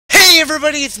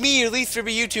everybody, it's me, your least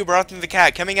favorite YouTuber, Arthur the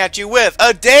Cat, coming at you with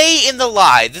A Day in the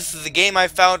Life. This is a game I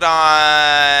found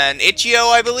on Itch.io,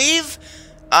 I believe.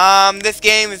 This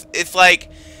game it's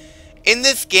like, in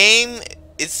this game,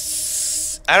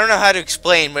 I don't know how to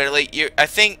explain, but like, I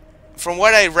think, from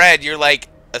what I read, you're like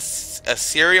a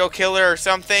serial killer or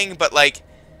something, but like,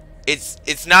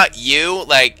 it's not you.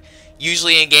 Like,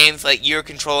 usually in games, like, you're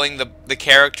controlling the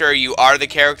character, you are the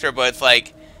character, but it's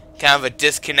like, kind of a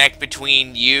disconnect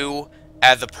between you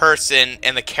as a person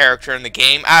and the character in the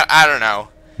game. I don't know.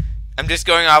 I'm just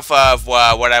going off of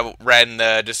what I read in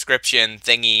the description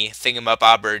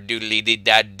thingamabobber doodly dee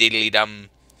dad diddly dum.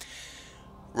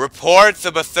 Reports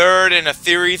of a third in a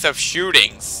series of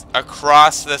shootings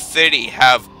across the city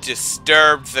have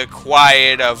disturbed the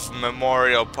quiet of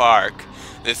Memorial Park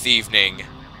this evening.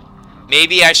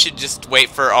 Maybe I should just wait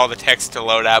for all the text to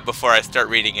load up before I start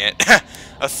reading it.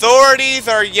 Authorities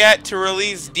are yet to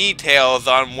release details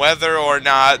on whether or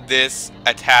not this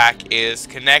attack is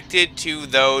connected to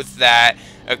those that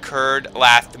occurred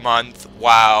last month,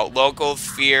 while locals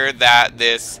fear that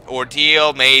this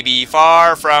ordeal may be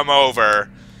far from over.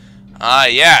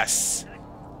 Yes.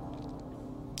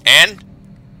 And?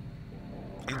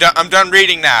 I'm done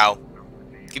reading now.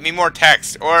 Give me more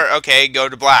text. Or, okay, go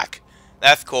to black.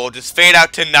 That's cool. Just fade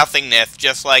out to nothingness,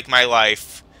 just like my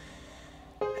life.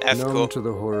 That's cool. Numb to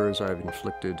the horrors I've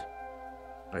inflicted,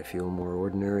 I feel more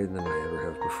ordinary than I ever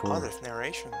have before. Oh, there's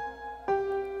narration.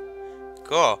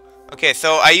 Cool. Okay,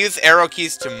 so I use arrow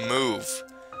keys to move.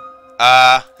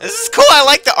 This is cool. I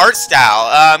like the art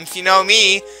style. If you know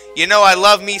me, you know I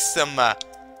love me some,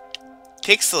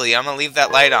 pixely. I'm gonna leave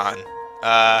that light on.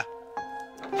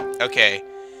 Okay.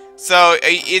 So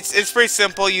it's pretty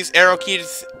simple. Use arrow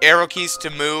keys to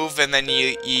move, and then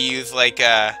you use like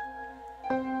crap.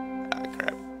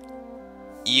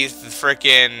 You use the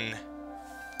frickin'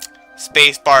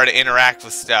 space bar to interact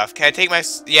with stuff. Can I take my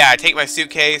I take my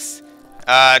suitcase.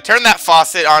 Turn that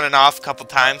faucet on and off a couple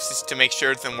times just to make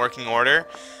sure it's in working order.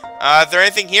 Is there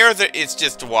anything here? Or it's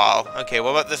just a wall. Okay,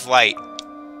 what about this light?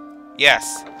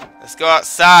 Yes. Let's go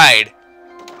outside.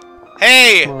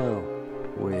 Hey! Smile,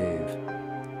 wave,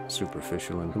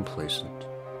 superficial and complacent.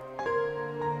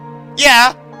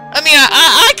 Yeah, I mean,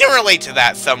 I can relate to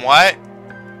that somewhat.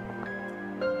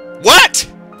 What?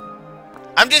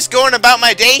 I'm just going about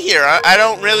my day here. I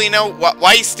don't really know why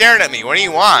are you staring at me? What do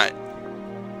you want?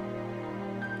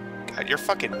 God, you're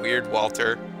fucking weird,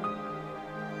 Walter.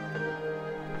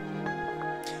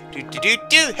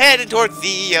 Heading towards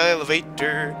the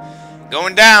elevator.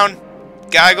 Going down.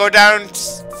 Gotta go down to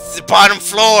the bottom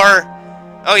floor.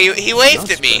 Oh, he waved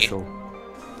Not at me. special.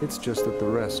 It's just that the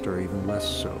rest are even less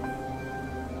so.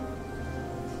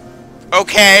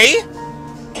 Okay.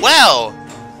 Well,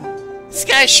 this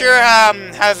guy sure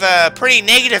has a pretty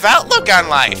negative outlook on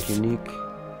life. Not unique,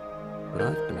 but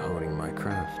I've been honing my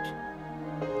craft.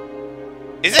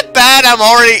 Is it bad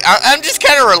I'm just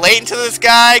kind of relating to this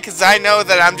guy, because I know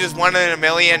that I'm just one in a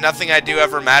million, nothing I do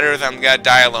ever matters, I'm gonna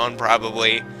die alone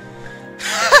probably.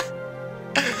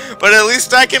 But at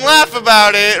least I can laugh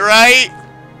about it, right?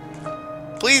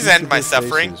 Please end my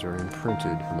suffering. Faces are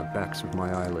imprinted on the backs of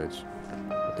my eyelids,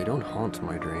 but they don't haunt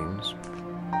my dreams.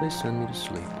 They send me to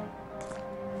sleep.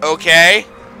 Okay.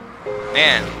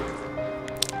 Man.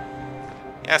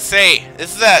 Yeah, say,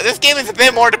 this game is a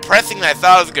bit more depressing than I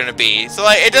thought it was gonna be. So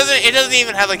like, it doesn't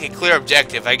even have like a clear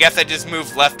objective. I guess I just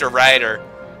moved left or right, or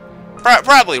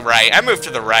probably right. I moved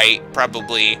to the right,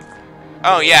 probably.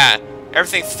 Oh yeah,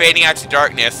 everything's fading out to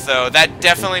darkness, so that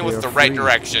definitely was the right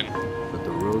direction. But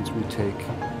the roads we take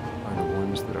are the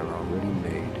ones that are already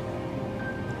made.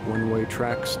 One-way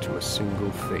tracks to a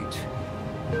single fate.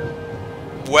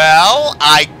 Well,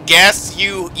 I guess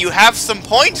you have some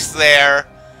points there.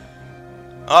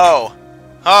 Oh.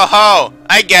 Ho ho,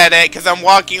 I get it, because I'm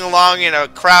walking along in a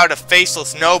crowd of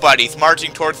faceless nobodies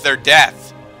marching towards their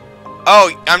death.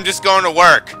 Oh, I'm just going to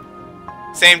work.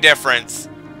 Same difference.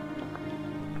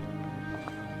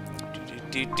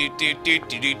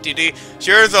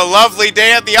 Sure is a lovely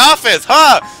day at the office,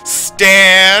 huh?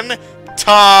 Stan,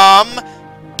 Tom,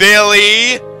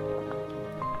 Billy.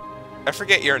 I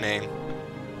forget your name.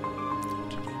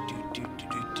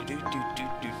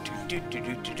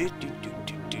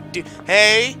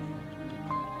 Hey.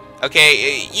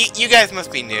 Okay, you guys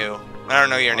must be new. I don't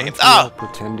know your names. Oh,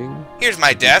 pretending. Here's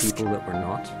my desk. People that we're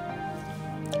not.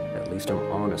 At least I'm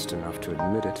honest enough to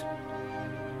admit it.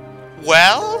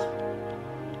 Well.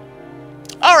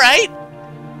 All right.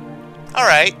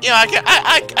 You know,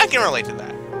 I can relate to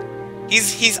that.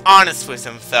 He's honest with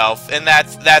himself, and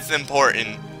that's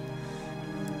important.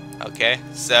 Okay,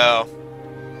 so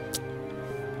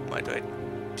what do I do?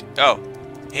 Oh,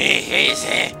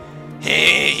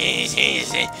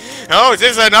 Oh, is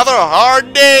this another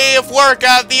hard day of work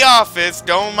at the office?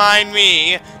 Don't mind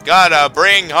me. Gotta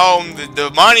bring home the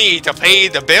money to pay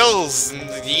the bills and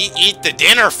eat the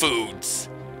dinner foods.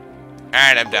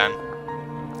 Alright, I'm done.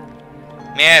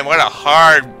 Man, what a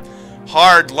hard,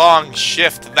 long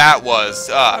shift that was.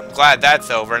 I'm glad that's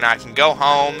over and I can go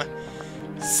home,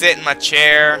 sit in my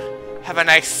chair, have a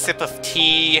nice sip of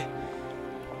tea.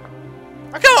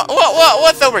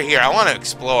 What's over here? I want to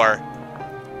explore.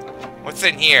 What's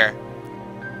in here?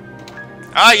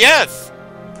 Ah, yes!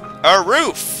 A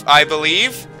roof, I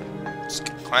believe. Just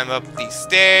gonna climb up these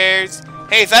stairs.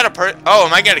 Hey, is that a oh,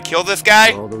 am I gonna kill this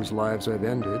guy? For all those lives I've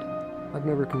ended, I've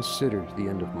never considered the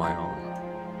end of my own.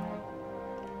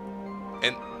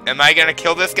 And am I gonna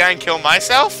kill this guy and kill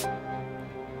myself?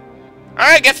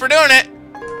 Alright, guess we're doing it.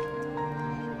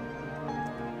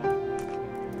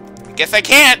 Guess I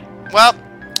can't. Well,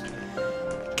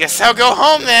 guess I'll go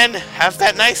home then. Have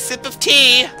that nice sip of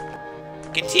tea.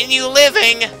 Continue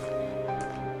living.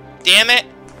 Damn it.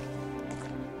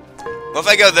 What if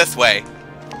I go this way?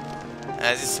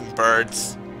 Just some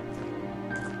birds.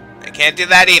 I can't do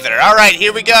that either. Alright,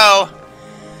 here we go.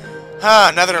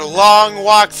 Another long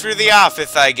walk through the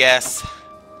office, I guess.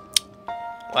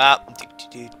 Well,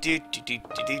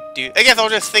 I guess I'll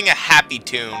just sing a happy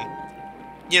tune.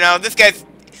 You know, this guy's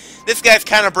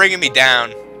kind of bringing me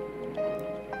down.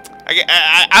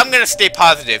 I'm gonna stay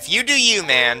positive. You do you,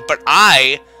 man. But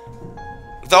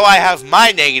though I have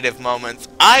my negative moments,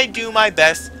 I do my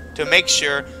best to make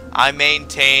sure I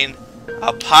maintain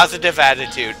a positive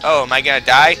attitude. Oh, am I gonna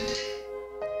die?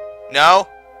 No?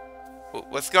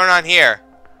 What's going on here?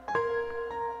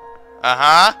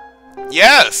 Uh-huh.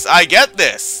 Yes, I get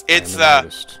this. It's, I'm an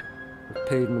artist. The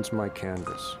pavement's my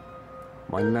canvas.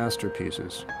 My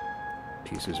masterpieces.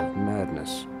 Pieces of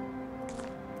madness.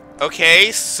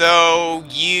 Okay, so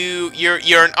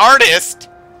you're an artist.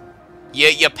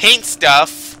 You paint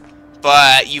stuff,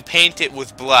 but you paint it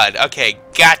with blood. Okay,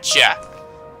 gotcha.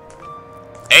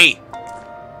 Hey,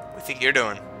 what do you think you're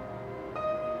doing?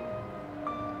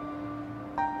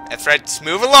 That's right, just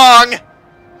move along.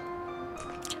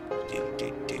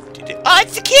 Oh,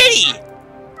 it's a kitty.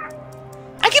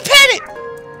 I can pet it.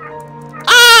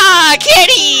 Ah,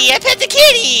 kitty! I pet the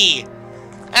kitty.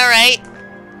 Alright.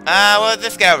 What's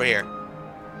this guy over here?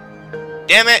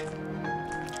 Damn it.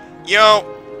 Yo,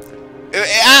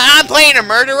 I'm playing a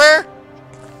murderer,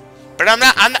 but I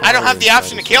don't have the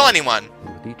option to kill anyone.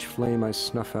 With each flame I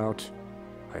snuff out,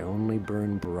 I only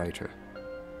burn brighter.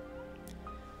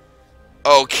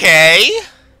 Okay.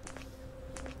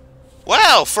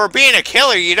 Well, for being a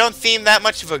killer, you don't seem that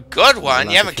much of a good one.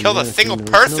 You haven't killed a single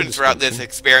person throughout this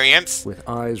experience. With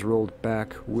eyes rolled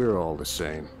back, we're all the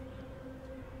same.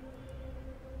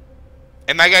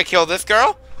 Am I gonna kill this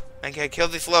girl? Am I gonna kill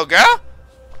this little girl?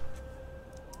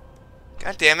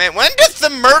 God damn it. When does the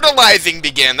murderizing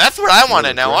begin? That's what I want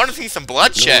to know. I want to see some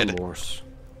bloodshed. No remorse.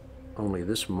 Only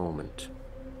this moment.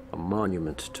 A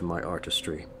monument to my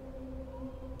artistry.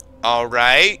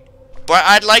 Alright. But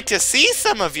I'd like to see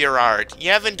some of your art.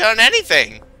 You haven't done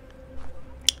anything.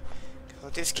 I'll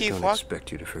just keep walking. I don't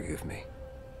expect you to forgive me.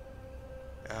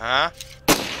 Uh-huh.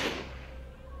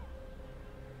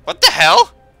 What the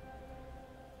hell?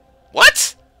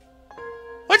 What?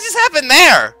 What just happened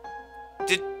there?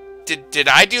 Did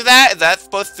I do that? Is that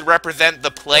supposed to represent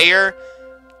the player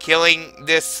killing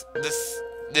this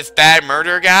bad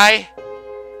murder guy?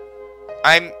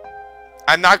 I'm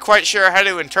not quite sure how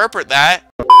to interpret that.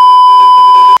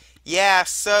 Yeah,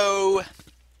 so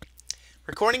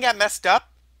recording got messed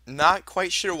up. Not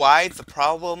quite sure why. It's a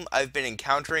problem I've been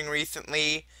encountering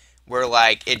recently where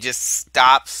like it just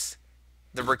stops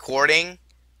the recording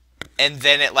and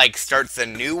then it like starts a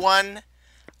new one.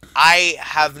 I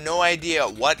have no idea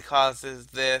what causes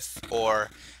this or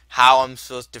how I'm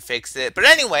supposed to fix it. But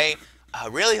anyway, I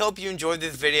really hope you enjoyed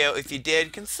this video. If you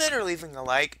did, consider leaving a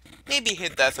like. Maybe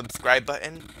hit that subscribe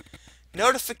button.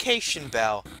 Notification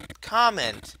bell.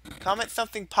 Comment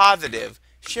something positive.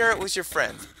 Share it with your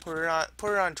friends. Put it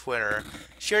on Twitter.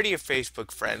 Share it to your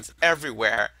Facebook friends.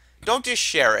 Everywhere. Don't just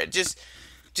share it. Just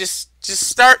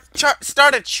start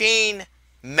a chain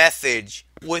message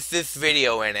with this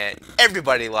video in it.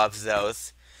 Everybody loves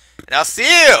those. And I'll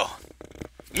see you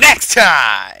next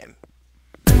time.